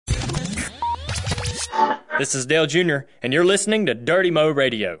This is Dale Jr., and you're listening to Dirty Mo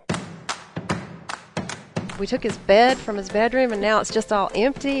Radio. We took his bed from his bedroom, and now it's just all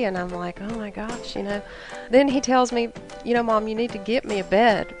empty, and I'm like, oh my gosh, Then he tells me, Mom, you need to get me a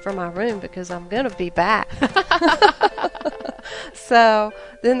bed for my room because I'm going to be back. So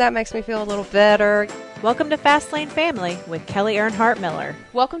then that makes me feel a little better. Welcome to Fast Lane Family with Kelley Earnhardt Miller.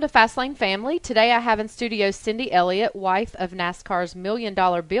 Welcome to Fast Lane Family. Today I have in studio Cindy Elliott, wife of NASCAR's $1 Million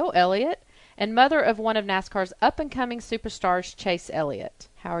Bill Elliott, and mother of one of NASCAR's up-and-coming superstars, Chase Elliott.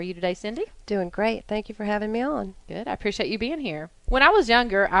 How are you today, Cindy? Doing great. Thank you for having me on. Good. I appreciate you being here. When I was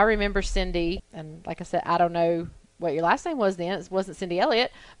younger, I remember Cindy, and like I said, I don't know what your last name was then. It wasn't Cindy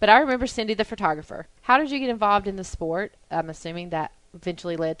Elliott, but I remember Cindy the photographer. How did you get involved in the sport? I'm assuming that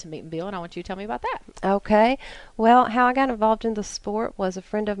eventually led to meeting Bill, and I want you to tell me about that. Okay. Well, how I got involved in the sport was a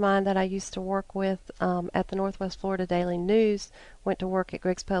friend of mine that I used to work with at the Northwest Florida Daily News, went to work at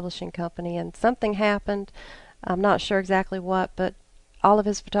Griggs Publishing Company, and something happened. I'm not sure exactly what, but all of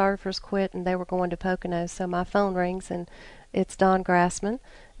his photographers quit, and they were going to Pocono, so my phone rings, and it's Don Grassman,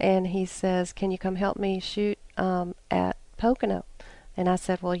 and he says, can you come help me shoot at Pocono? And I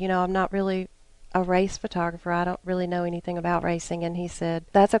said, well, I'm not really a race photographer. I don't really know anything about racing. And he said,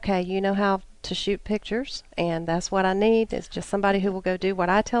 that's okay. You know how to shoot pictures, and that's what I need. It's just somebody who will go do what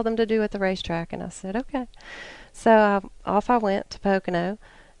I tell them to do at the racetrack. And I said, okay. So off I went to Pocono,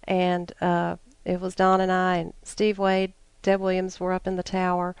 and it was Don and I and Steve Wade, Deb Williams were up in the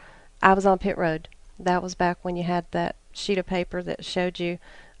tower. I was on pit road. That was back when you had that sheet of paper that showed you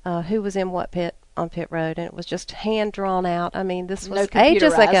who was in what pit on pit road, and it was just hand drawn out. I mean, this was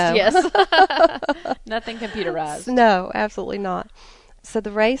ages ago. Yes. Nothing computerized. No, absolutely not. So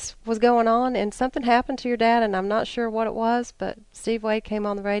the race was going on, and something happened to your dad, and I'm not sure what it was, but Steve Wade came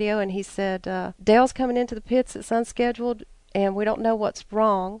on the radio, and he said, Dale's coming into the pits. It's unscheduled, and we don't know what's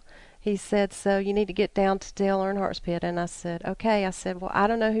wrong. He said, so you need to get down to Dale Earnhardt's pit. And I said, okay. I said, well, I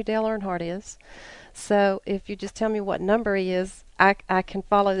don't know who Dale Earnhardt is. So if you just tell me what number he is, I can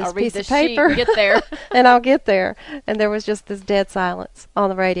follow this piece of paper. Sheet and get there. And I'll get there. And there was just this dead silence on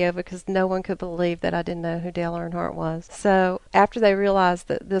the radio because no one could believe that I didn't know who Dale Earnhardt was. So after they realized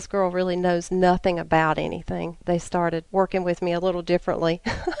that this girl really knows nothing about anything, they started working with me a little differently.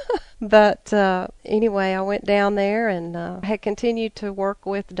 But anyway, I went down there and had continued to work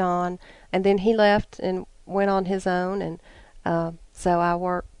with Don, and then he left and went on his own, and so I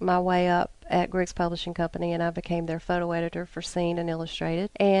worked my way up at Griggs Publishing Company, and I became their photo editor for Scene and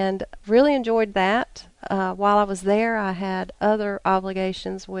Illustrated, and really enjoyed that. While I was there, I had other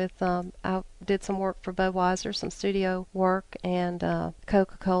obligations with, I did some work for Budweiser, some studio work, and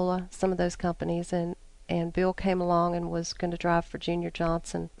Coca-Cola, some of those companies, and Bill came along and was going to drive for Junior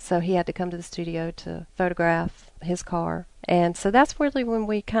Johnson, so he had to come to the studio to photograph his car. And so that's really when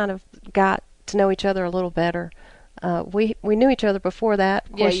we kind of got to know each other a little better. We knew each other before that.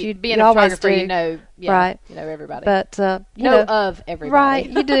 Of course, being a photographer, you know everybody. But you know of everybody. Right,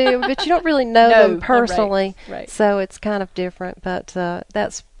 you do, but you don't really know them personally. Right. So it's kind of different. But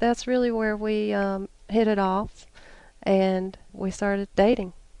that's really where we hit it off, and we started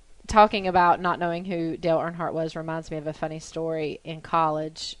dating. Talking about not knowing who Dale Earnhardt was reminds me of a funny story. In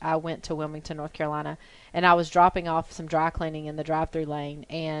college, I went to Wilmington, North Carolina, and I was dropping off some dry cleaning in the drive-through lane,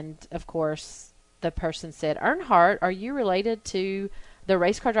 and of course the person said, Earnhardt, are you related to the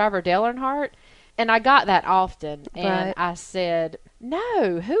race car driver Dale Earnhardt? And I got that often, and right. I said,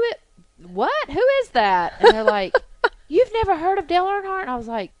 no, what? Who is that? And they're like, you've never heard of Dale Earnhardt? And I was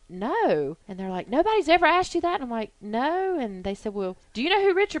like, no. And they're like, nobody's ever asked you that? And I'm like, no. And they said, well, do you know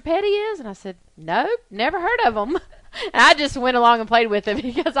who Richard Petty is? And I said, no, never heard of him. And I just went along and played with him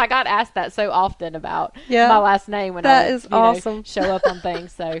because I got asked that so often about my last name when I would, awesome. Show up on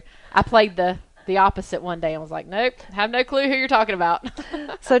things. So I played the opposite one day and was like, nope, have no clue who you're talking about.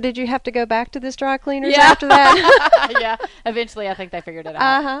 So did you have to go back to this dry cleaners after that? Yeah. Eventually, I think they figured it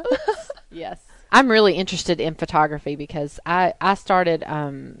out. Yes. I'm really interested in photography because I started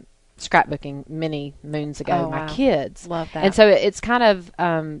scrapbooking many moons ago. My kids love that, and so it's kind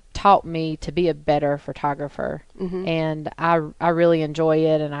of taught me to be a better photographer. Mm-hmm. And I really enjoy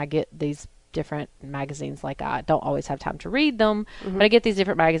it. And I get these different magazines. Like, I don't always have time to read them, mm-hmm. but I get these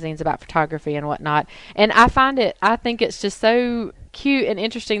different magazines about photography and whatnot. And I think it's just so cute and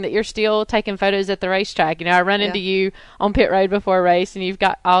interesting that you're still taking photos at the racetrack. I run into you on pit road before a race, and you've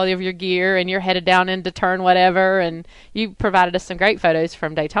got all of your gear, and you're headed down into turn whatever, and you provided us some great photos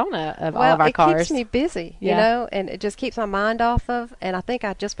from Daytona of all of our cars. Well, it keeps me busy, and it just keeps my mind off of, and I think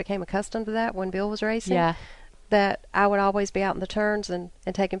I just became accustomed to that when Bill was racing. Yeah. That I would always be out in the turns and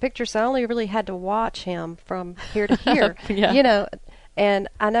taking pictures, so I only really had to watch him from here to here, Yeah. And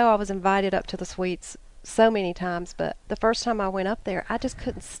I know I was invited up to the suites so many times, but the first time I went up there, I just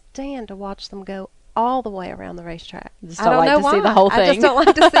couldn't stand to watch them go all the way around the racetrack. Just I don't don't like know to why. see the whole I just thing. don't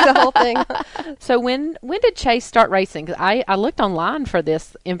like to see the whole thing. So when did Chase start racing? 'Cause I looked online for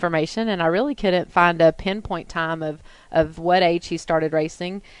this information, and I really couldn't find a pinpoint time of what age he started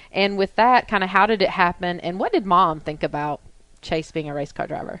racing. And with that, kind of how did it happen, and what did Mom think about Chase being a race car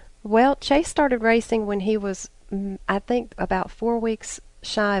driver? Well, Chase started racing when he was, I think, about 4 weeks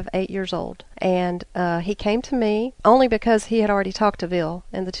shy of 8 years old. And he came to me only because he had already talked to Bill,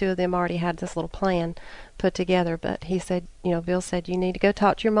 and the two of them already had this little plan put together. But he said, Bill said, you need to go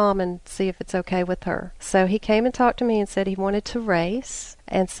talk to your mom and see if it's okay with her. So he came and talked to me and said he wanted to race.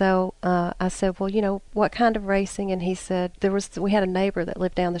 And so I said, well, what kind of racing? And he said we had a neighbor that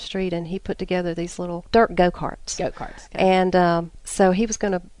lived down the street, and he put together these little dirt go-karts. Go-karts. Okay. And so he was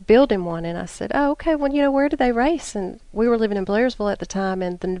going to build him one. And I said, oh, okay, well, where do they race? And we were living in Blairsville at the time,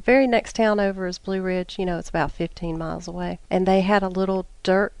 and the very next town over is Blue Ridge. It's about 15 miles away. And they had a little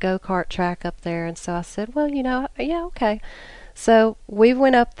dirt go-kart track up there. And so I said, well, yeah, okay. So we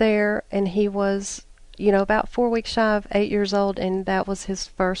went up there, and he was about 4 weeks shy of 8 years old, and that was his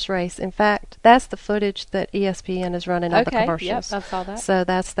first race. In fact, that's the footage that ESPN is running on the commercials. Yep, I saw that. So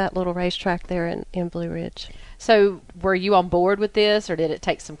that's that little racetrack there in Blue Ridge. So were you on board with this, or did it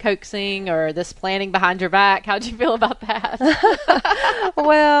take some coaxing or this planning behind your back? How'd you feel about that?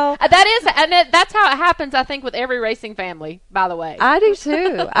 Well, that's how it happens, I think, with every racing family, by the way. I do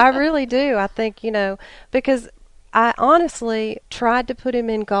too. I really do. I think, because I honestly tried to put him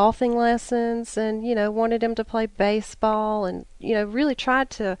in golfing lessons and, wanted him to play baseball and, really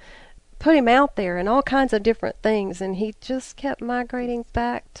tried to put him out there in all kinds of different things, and he just kept migrating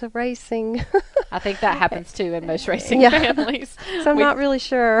back to racing. I think that happens too in most racing families. So I'm not really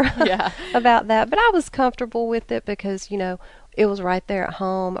sure Yeah. about that, but I was comfortable with it because, it was right there at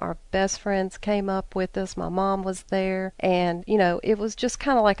home. Our best friends came up with us. My mom was there, and it was just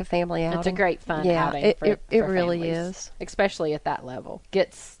kind of like a family outing. It's a great fun outing. It for really families, is, especially at that level.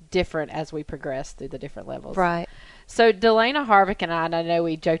 Gets different as we progress through the different levels. Right. So Delana Harvick and I know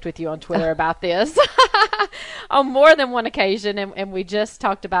we joked with you on Twitter about this on more than one occasion, and we just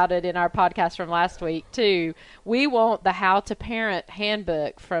talked about it in our podcast from last week too. We want the How to Parent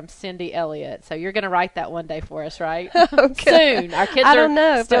handbook from Cindy Elliott. So you're going to write that one day for us, right? Okay. Soon. Our kids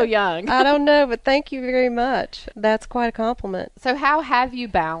are still young. I don't know, but thank you very much. That's quite a compliment. So how have you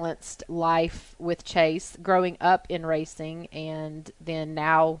balanced life with Chase, growing up in racing, and then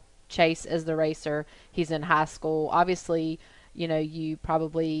now Chase as the racer? He's in high school. Obviously, you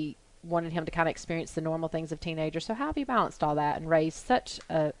probably wanted him to kind of experience the normal things of teenagers. So how have you balanced all that and raised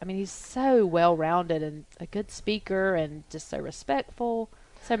he's so well-rounded and a good speaker and just so respectful,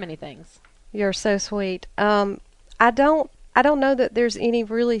 so many things. You're so sweet. I don't know that there's any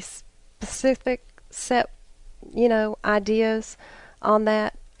really specific set, ideas on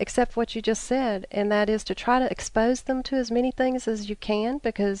that, except what you just said, and that is to try to expose them to as many things as you can,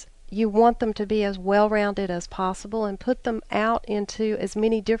 because you want them to be as well-rounded as possible, and put them out into as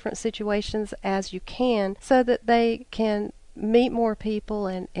many different situations as you can so that they can meet more people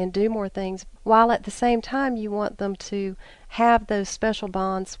and do more things, while at the same time you want them to have those special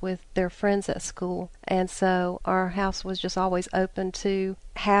bonds with their friends at school. And so our house was just always open to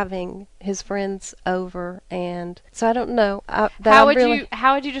having his friends over, and so I don't know. How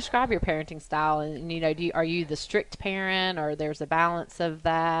would you describe your parenting style? And are you the strict parent, or there's a balance of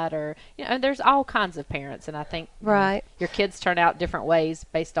that, or there's all kinds of parents, and I think right. Your kids turn out different ways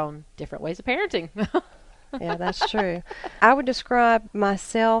based on different ways of parenting. Yeah, that's true. I would describe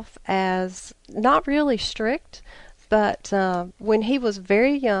myself as not really strict, but when he was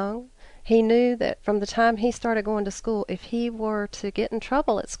very young, he knew that from the time he started going to school, if he were to get in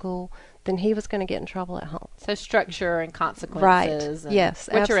trouble at school, then he was going to get in trouble at home. So structure and consequences. Right. Yes,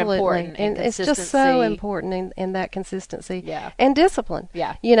 which absolutely. are important. And it's just so important in that consistency. Yeah. And discipline.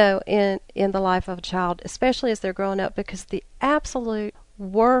 Yeah. In the life of a child, especially as they're growing up, because the absolute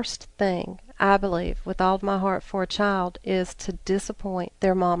worst thing, I believe, with all of my heart, for a child is to disappoint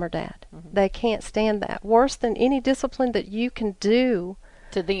their mom or dad. Mm-hmm. They can't stand that. Worse than any discipline that you can do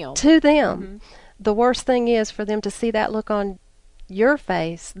to them. Mm-hmm. The worst thing is for them to see that look on your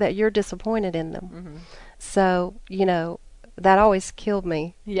face that you're disappointed in them. Mm-hmm. So, that always killed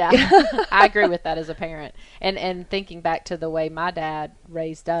me. Yeah, I agree with that as a parent. And thinking back to the way my dad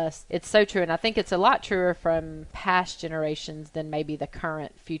raised us, it's so true. And I think it's a lot truer from past generations than maybe the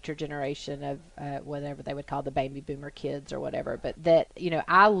current future generation of whatever they would call the baby boomer kids or whatever. But that,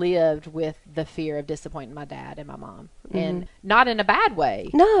 I lived with the fear of disappointing my dad and my mom. Mm-hmm. And not in a bad way.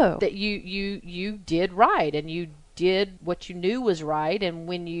 No. That you did right, and you did what you knew was right, and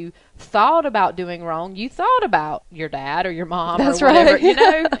when you thought about doing wrong, you thought about your dad or your mom That's or whatever, right. you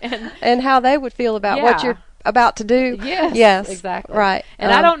know, and how they would feel about what you're about to do. Yes, exactly. Right.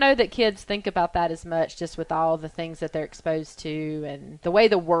 And I don't know that kids think about that as much, just with all the things that they're exposed to and the way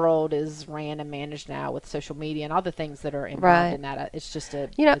the world is ran and managed now with social media and all the things that are involved in that. It's just a,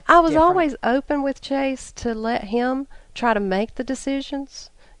 you know, it's I was different. always open with Chase to let him try to make the decisions,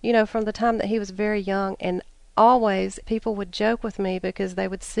 you know, from the time that he was very young. And always people would joke with me because they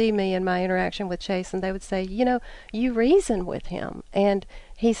would see me in my interaction with Chase and they would say, you know, you reason with him and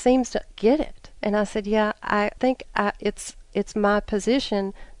he seems to get it. And I said, yeah, I think it's my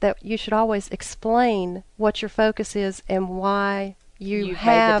position that you should always explain what your focus is and why you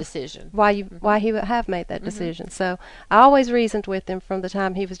have made the decision. Why he would have made that decision. So I always reasoned with him from the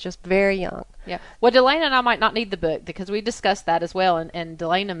time he was just very young. Yeah. Well, Delana and I might not need the book because we discussed that as well. And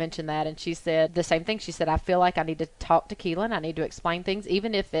Delana mentioned that, and she said the same thing. She said, I feel like I need to talk to Keelan. I need to explain things,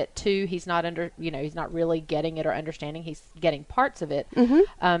 even if at 2 he's not he's not really getting it or understanding. He's getting parts of it.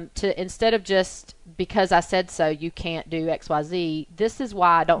 To instead of just because I said so, you can't do X, Y, Z. This is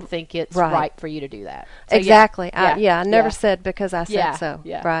why I don't think it's right for you to do that. So, exactly. I never said because I said so.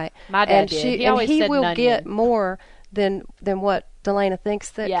 Yeah. Right. My dad did. He always said will none get in. more than what Delana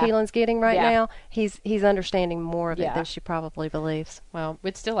thinks that Keelan's getting right now. He's understanding more of it than she probably believes. Well,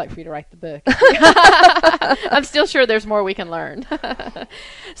 we'd still like for you to write the book. I'm still sure there's more we can learn.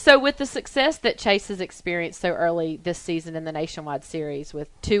 So with the success that Chase has experienced so early this season in the Nationwide Series with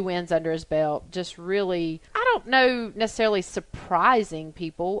 2 wins under his belt, just really, I don't know necessarily surprising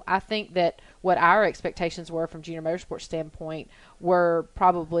people. I think that what our expectations were from Junior Motorsports standpoint were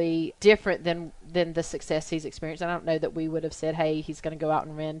probably different than the success he's experienced. I don't know that we would have said, hey, he's going to go out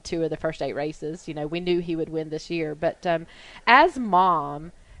and win 2 of the first 8 races. You know, we knew he would win this year. But as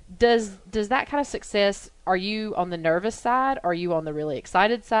mom, does that kind of success, are you on the nervous side? Are you on the really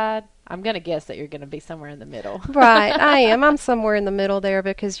excited side? I'm going to guess that you're going to be somewhere in the middle. Right, I am. I'm somewhere in the middle there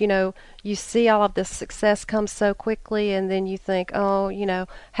because, you know, you see all of this success come so quickly and then you think, oh, you know,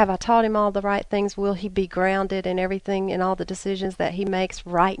 have I taught him all the right things? Will he be grounded in everything and all the decisions that he makes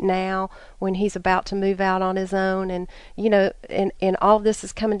right now when he's about to move out on his own? And, you know, and all of this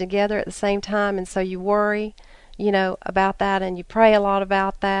is coming together at the same time, and so you worry, you know, about that and you pray a lot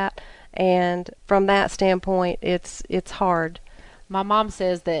about that. And from that standpoint, it's hard. My mom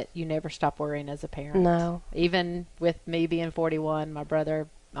says that you never stop worrying as a parent. No. Even with me being 41, my brother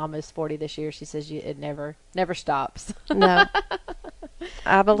almost 40 this year, she says it never stops. No.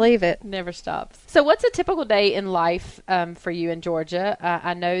 I believe it. Never stops. So what's a typical day in life for you in Georgia?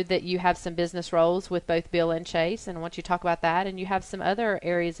 I know that you have some business roles with both Bill and Chase, and I want you to talk about that, and you have some other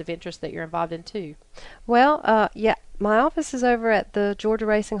areas of interest that you're involved in too. Well, my office is over at the Georgia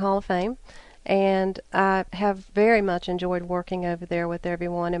Racing Hall of Fame. And I have very much enjoyed working over there with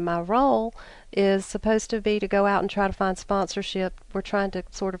everyone. And my role is supposed to be to go out and try to find sponsorship. We're trying to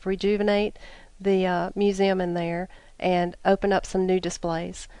sort of rejuvenate the museum in there and open up some new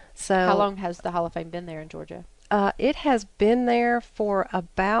displays. So, how long has the Hall of Fame been there in Georgia? It has been there for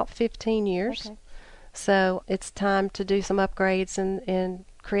about 15 years. Okay. So it's time to do some upgrades and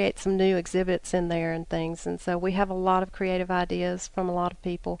create some new exhibits in there and things. And so we have a lot of creative ideas from a lot of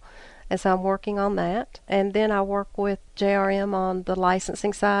people. And so I'm working on that. And then I work with JRM on the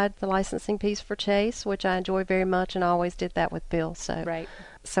licensing side, the licensing piece for Chase, which I enjoy very much, and I always did that with Bill. So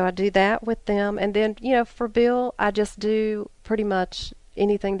I do that with them. And then, you know, for Bill, I just do pretty much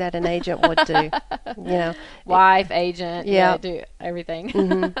anything that an agent would do. You know, wife, agent, do everything.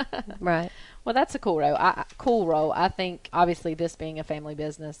 Mm-hmm. Right. Well, that's a cool role. I think, obviously, this being a family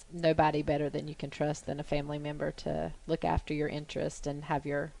business, nobody better than you can trust than a family member to look after your interest and have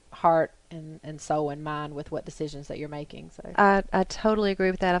your heart and soul and mind with what decisions that you're making. So I totally agree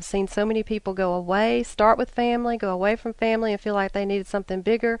with that. I've seen so many people go away, start with family, go away from family, and feel like they needed something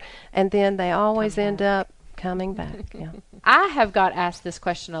bigger, and then they always end up coming back. Yeah. I have got asked this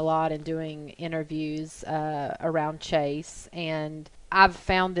question a lot in doing interviews around Chase, and I've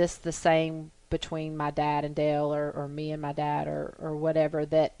found this the same between my dad and Dale or me and my dad or whatever,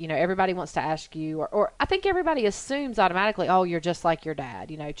 that, you know, everybody wants to ask you, or I think everybody assumes automatically, oh, you're just like your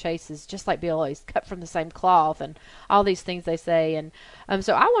dad. You know, Chase is just like Bill. He's cut from the same cloth and all these things they say. And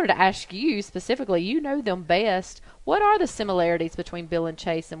so I wanted to ask you specifically, you know them best, what are the similarities between Bill and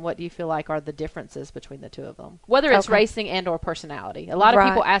Chase, and what do you feel like are the differences between the two of them? Whether it's racing and or personality. A lot of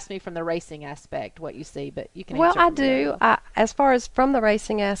people ask me from the racing aspect what you see, but you can answer. Well, I do. As far as from the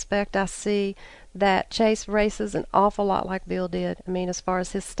racing aspect, I see that Chase races an awful lot like Bill did. I mean, as far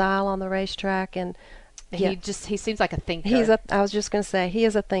as his style on the racetrack, and he seems like a thinker. I was just going to say, he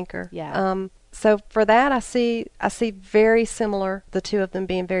is a thinker. Yeah. so for that, I see very similar, the two of them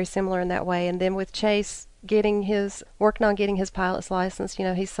being very similar in that way. And then with Chase working on getting his pilot's license,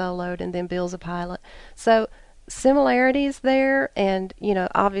 he's soloed, and then Bill's a pilot. So similarities there, and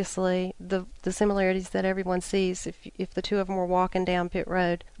obviously the similarities that everyone sees. If the two of them were walking down pit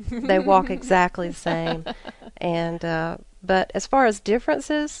road, they walk exactly the same. And but as far as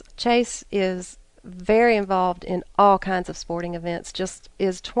differences, Chase is very involved in all kinds of sporting events, just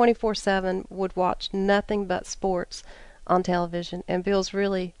is 24/7, would watch nothing but sports on television, and Bill's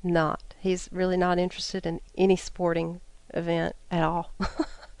really not. He's really not interested in any sporting event at all.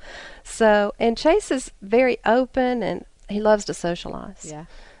 So, and Chase is very open, and he loves to socialize. Yeah.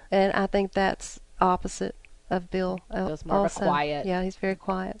 And I think that's opposite of Bill. Bill's more of a quiet. Yeah, he's very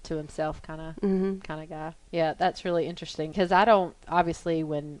quiet. To himself kind of Mm-hmm. guy. Yeah, that's really interesting, because I don't, obviously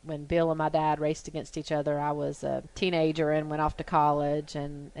when Bill and my dad raced against each other, I was a teenager and went off to college,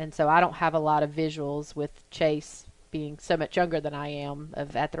 and so I don't have a lot of visuals with Chase being so much younger than I am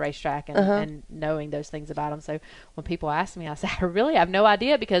at the racetrack and knowing those things about him. So when people ask me, I say, I really have no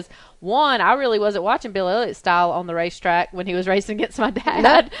idea, because one, I really wasn't watching Bill Elliott's style on the racetrack when he was racing against my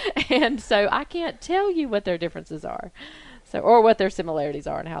dad. No. And so I can't tell you what their differences are, or what their similarities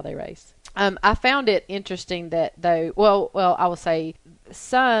are in how they race. I found it interesting that I will say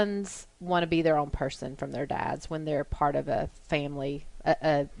sons want to be their own person from their dads when they're part of a family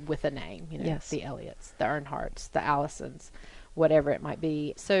with a name, yes. The Elliots, the Earnhardts, the Allisons, whatever it might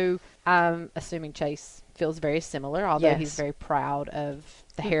be. So I'm assuming Chase feels very similar, although yes. he's very proud of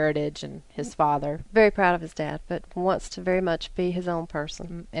the heritage and his father. Very proud of his dad, but wants to very much be his own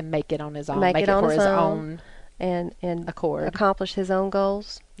person. And make it on his own. Make it on for his own and accord. Accomplish his own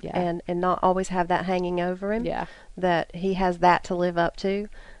goals. Yeah. And not always have that hanging over him. Yeah. That he has that to live up to.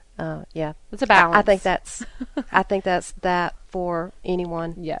 Yeah. It's a balance. I think that's that for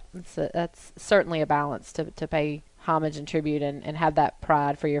anyone. Yeah. That's certainly a balance to pay homage and tribute and have that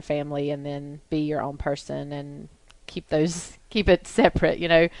pride for your family, and then be your own person and keep it separate.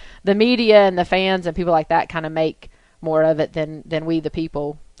 The media and the fans and people like that kind of make more of it than we, the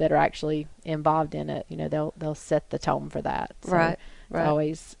people that are actually involved in it. They'll set the tone for that. So right. It's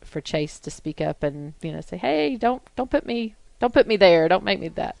always for Chase to speak up and say, hey, don't put me there. Don't make me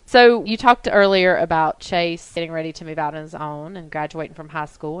that. So you talked earlier about Chase getting ready to move out on his own and graduating from high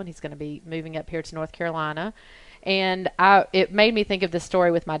school, and he's going to be moving up here to North Carolina. And it made me think of this story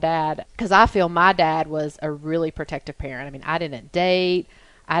with my dad, because I feel my dad was a really protective parent. I mean, I didn't date.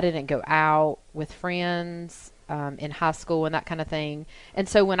 I didn't go out with friends in high school and that kind of thing. And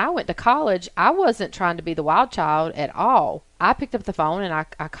so when I went to college, I wasn't trying to be the wild child at all. I picked up the phone and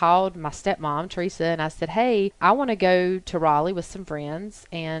I called my stepmom, Teresa, and I said, hey, I want to go to Raleigh with some friends,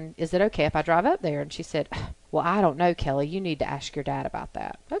 and is it okay if I drive up there? And she said, well, I don't know, Kelley. You need to ask your dad about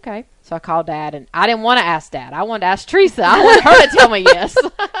that. Okay. So I called Dad, and I didn't want to ask Dad. I wanted to ask Teresa. I wanted her to tell me yes.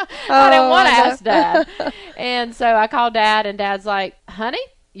 I didn't want to ask Dad. And so I called Dad, and Dad's like, honey,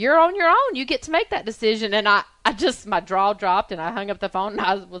 you're on your own. You get to make that decision. And I just, my jaw dropped, and I hung up the phone, and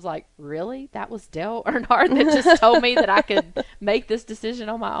I was like, really? That was Dale Earnhardt that just told me that I could make this decision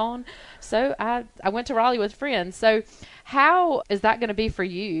on my own? So I went to Raleigh with friends. So how is that going to be for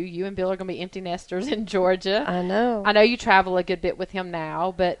you? You and Bill are going to be empty nesters in Georgia. I know you travel a good bit with him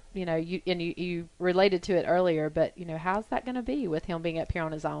now, but you related to it earlier, but how's that going to be with him being up here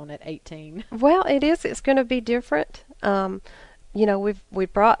on his own at 18? Well, it is. It's going to be different.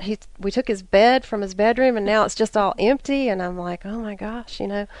 We took his bed from his bedroom, and now it's just all empty, and I'm like, oh my gosh,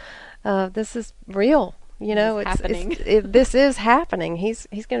 this is real. It's happening. This is happening. He's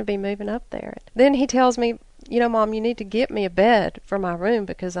going to be moving up there. Then he tells me, Mom, you need to get me a bed for my room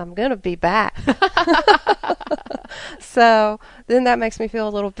because I'm going to be back. So then that makes me feel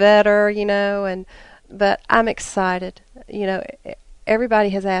a little better, but I'm excited. Everybody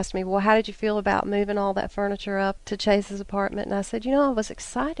has asked me, well, how did you feel about moving all that furniture up to Chase's apartment? And I said, I was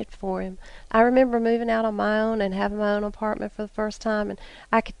excited for him. I remember moving out on my own and having my own apartment for the first time, and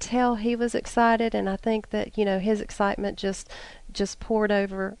I could tell he was excited, and I think that, his excitement just poured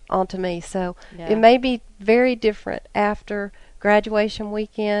over onto me. So yeah. It may be very different after graduation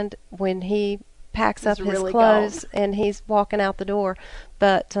weekend when he packs up his really clothes gone. And he's walking out the door.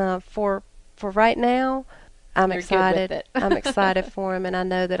 But for right now, I'm excited. I'm excited for him, and I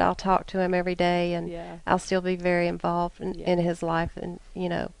know that I'll talk to him every day, and yeah. I'll still be very involved in his life. And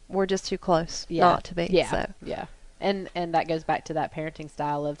we're just too close not to be. Yeah, so. yeah. And that goes back to that parenting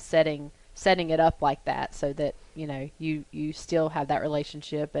style of setting it up like that, so that you still have that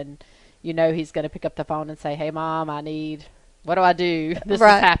relationship, and he's going to pick up the phone and say, "Hey, Mom, what do I do? This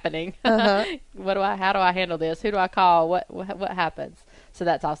right. is happening. Uh-huh. How do I handle this? Who do I call? What happens?" So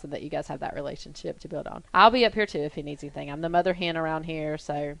that's awesome that you guys have that relationship to build on. I'll be up here too if he needs anything. I'm the mother hen around here,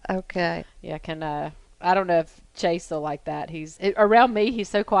 so Okay. yeah, I don't know if Chase will like that. Around me, he's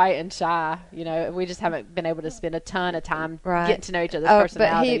so quiet and shy. We just haven't been able to spend a ton of time getting to know each other's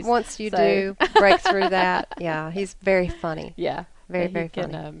personalities. But once you do break through that, yeah, he's very funny. Yeah. Very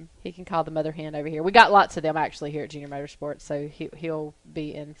funny. He can call the mother hen over here. We got lots of them actually here at Junior Motorsports, so he'll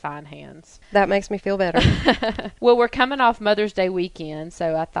be in fine hands. That makes me feel better. Well, we're coming off Mother's Day weekend,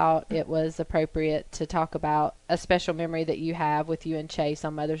 so I thought it was appropriate to talk about a special memory that you have with you and Chase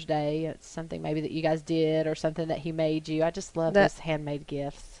on Mother's Day. It's something maybe that you guys did or something that he made you. I just love those handmade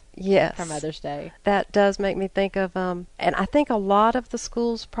gifts. Yes. For Mother's Day. That does make me think of, and I think a lot of the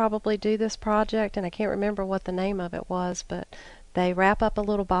schools probably do this project, and I can't remember what the name of it was, but they wrap up a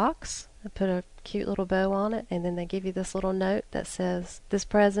little box and put a cute little bow on it, and then they give you this little note that says, "This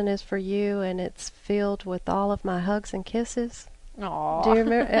present is for you, and it's filled with all of my hugs and kisses." Aww. Do you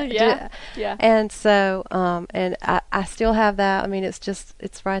remember? Yeah. And so, and I still have that. I mean,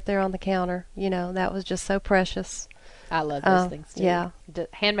 it's right there on the counter. That was just so precious. I love those things too. Yeah.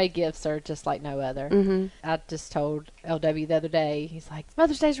 Handmade gifts are just like no other. Mm-hmm. I just told LW the other day, he's like,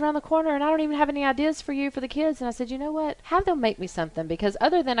 Mother's Day's around the corner and I don't even have any ideas for you for the kids. And I said, you know what? Have them make me something, because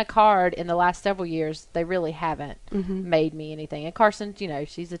other than a card in the last several years, they really haven't made me anything. And Carson,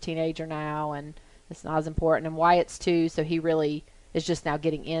 she's a teenager now and it's not as important. And Wyatt's too, so he really is just now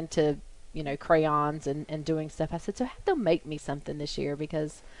getting into crayons and doing stuff. I said, so have them make me something this year,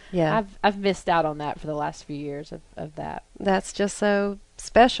 because I've missed out on that for the last few years of that. That's just so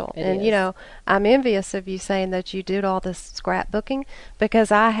special. It and is. I'm envious of you saying that you did all this scrapbooking,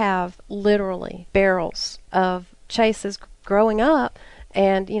 because I have literally barrels of Chase's growing up,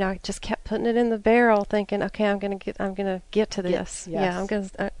 and I just kept putting it in the barrel thinking, okay, I'm gonna get to this. Yes. Yeah,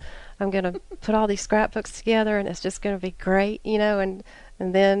 I'm gonna put all these scrapbooks together, and it's just gonna be great, and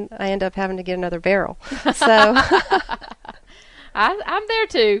then I end up having to get another barrel. So I'm there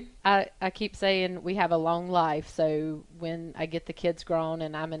too. I keep saying we have a long life, so when I get the kids grown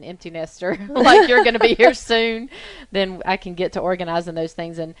and I'm an empty nester, like you're going to be here soon, then I can get to organizing those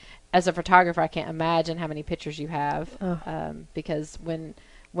things. And as a photographer, I can't imagine how many pictures you have, because when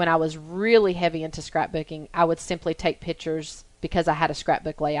I was really heavy into scrapbooking, I would simply take pictures because I had a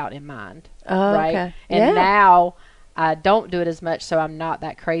scrapbook layout in mind. Oh, right? okay. And now I don't do it as much, so I'm not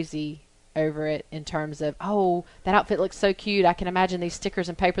that crazy over it in terms of, oh, that outfit looks so cute. I can imagine these stickers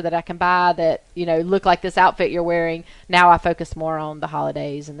and paper that I can buy that, look like this outfit you're wearing. Now I focus more on the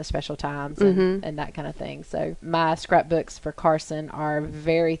holidays and the special times and that kind of thing. So my scrapbooks for Carson are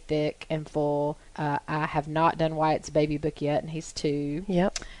very thick and full. I have not done Wyatt's baby book yet, and he's 2.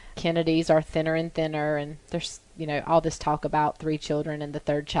 Yep. Kennedy's are thinner and thinner, and there's all this talk about 3 children and the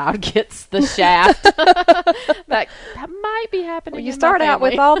 3rd child gets the shaft. that might be happening. Well, you start out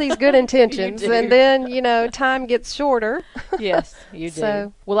with all these good intentions, and then time gets shorter. Yes, you do.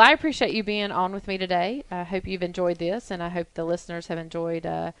 So, well, I appreciate you being on with me today. I hope you've enjoyed this, and I hope the listeners have enjoyed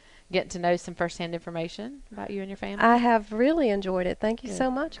getting to know some firsthand information about you and your family. I have really enjoyed it. Thank you Good. so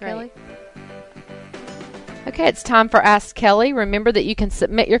much, Great. Kelley. Okay, it's time for Ask Kelley. Remember that you can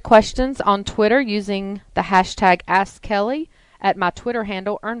submit your questions on Twitter using the hashtag AskKelley at my Twitter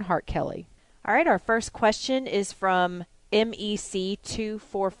handle, EarnhardtKelley. All right, our first question is from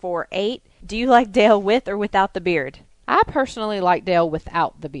MEC2448. Do you like Dale with or without the beard? I personally like Dale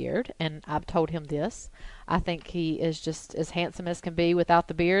without the beard, and I've told him this. I think he is just as handsome as can be without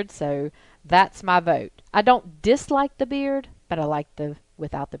the beard, so that's my vote. I don't dislike the beard, but I like the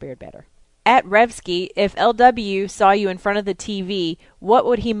without the beard better. At Revsky, if LW saw you in front of the TV, what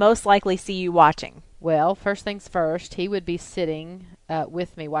would he most likely see you watching? Well, first things first, he would be sitting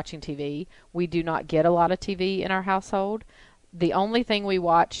with me watching TV. We do not get a lot of TV in our household. The only thing we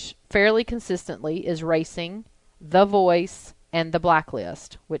watch fairly consistently is racing, The Voice, and The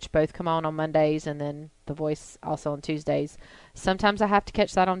Blacklist, which both come on Mondays, and then The Voice also on Tuesdays. Sometimes I have to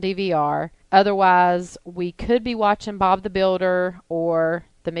catch that on DVR. Otherwise, we could be watching Bob the Builder or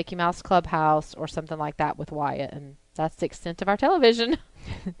the Mickey Mouse Clubhouse or something like that with Wyatt, and that's the extent of our television.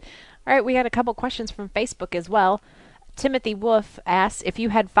 All right, we got a couple questions from Facebook as well. Timothy Wolf asks, if you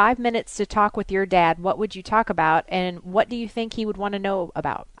had 5 minutes to talk with your dad, what would you talk about, and what do you think he would want to know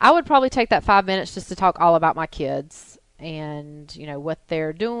about? I would probably take that 5 minutes just to talk all about my kids and, what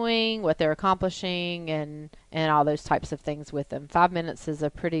they're doing, what they're accomplishing, and all those types of things with them. 5 minutes is a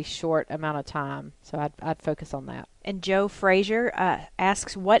pretty short amount of time, so I'd focus on that. And Joe Frazier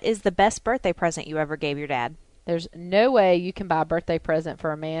asks, what is the best birthday present you ever gave your dad? There's no way you can buy a birthday present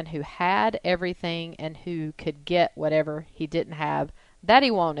for a man who had everything and who could get whatever he didn't have that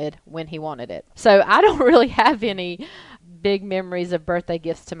he wanted when he wanted it. So I don't really have any big memories of birthday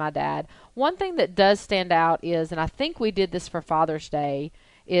gifts to my dad. One thing that does stand out is, and I think we did this for Father's Day,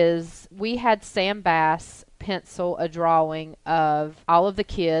 is we had Sam Bass pencil a drawing of all of the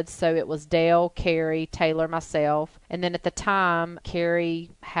kids. So it was Dale, Carrie, Taylor, myself. And then at the time,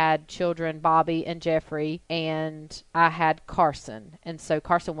 Carrie had children, Bobby and Jeffrey, and I had Carson. And so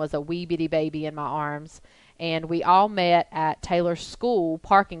Carson was a wee bitty baby in my arms. And we all met at Taylor's school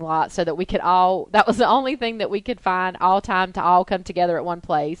parking lot so that we could all, that was the only thing that we could find all time to all come together at one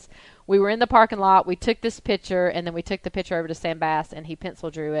place. We were in the parking lot, we took this picture, and then we took the picture over to Sam Bass, and he pencil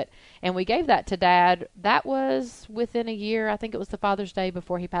drew it. And we gave that to Dad. That was within a year. I think it was the Father's Day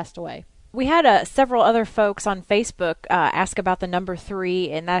before he passed away. We had several other folks on Facebook ask about the number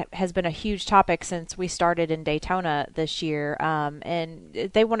 3, and that has been a huge topic since we started in Daytona this year. And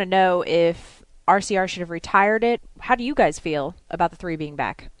they want to know if RCR should have retired it. How do you guys feel about the 3 being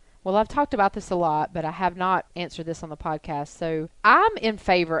back? Well, I've talked about this a lot, but I have not answered this on the podcast. So I'm in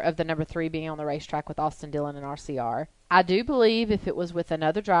favor of the number 3 being on the racetrack with Austin Dillon and RCR. I do believe if it was with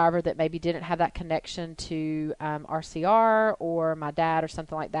another driver that maybe didn't have that connection to RCR or my dad or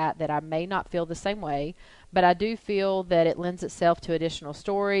something like that, that I may not feel the same way. But I do feel that it lends itself to additional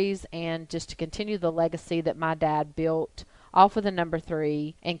stories and just to continue the legacy that my dad built off of the number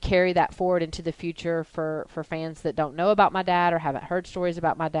 3 and carry that forward into the future for fans that don't know about my dad or haven't heard stories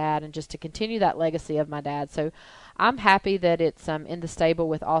about my dad, and just to continue that legacy of my dad. So I'm happy that it's in the stable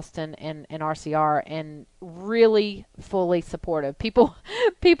with Austin and RCR, and really fully supportive.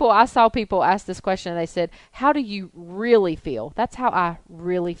 I saw people ask this question and they said, how do you really feel? That's how I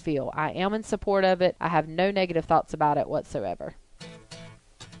really feel. I am in support of it. I have no negative thoughts about it whatsoever.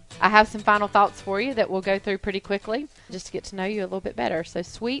 I have some final thoughts for you that we'll go through pretty quickly just to get to know you a little bit better. So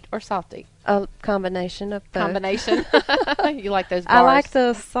sweet or salty? A combination of both. Combination? You like those bars? I like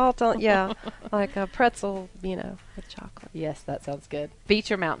the salt on, yeah, like a pretzel, with chocolate. Yes, that sounds good.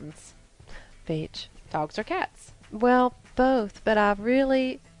 Beach or mountains? Beach. Dogs or cats? Well, both, but I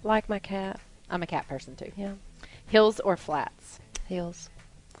really like my cat. I'm a cat person too. Yeah. Hills or flats? Heels.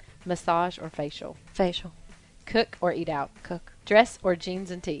 Massage or facial? Facial. Cook or eat out? Cook. Dress or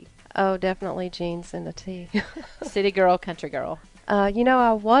jeans and tee? Oh, definitely jeans and a tee. City girl, country girl? I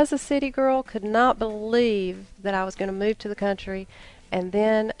was a city girl, could not believe that I was going to move to the country. And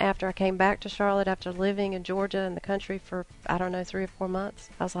then after I came back to Charlotte, after living in Georgia in the country for, 3 or 4 months,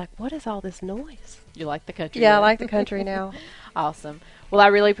 I was like, what is all this noise? You like the country? Yeah, I like the country now. Awesome. Well, I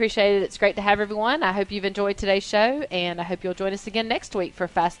really appreciate it. It's great to have everyone. I hope you've enjoyed today's show, and I hope you'll join us again next week for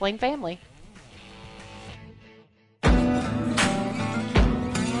Fast Lane Family.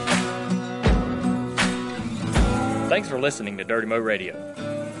 Thanks for listening to Dirty Mo Radio.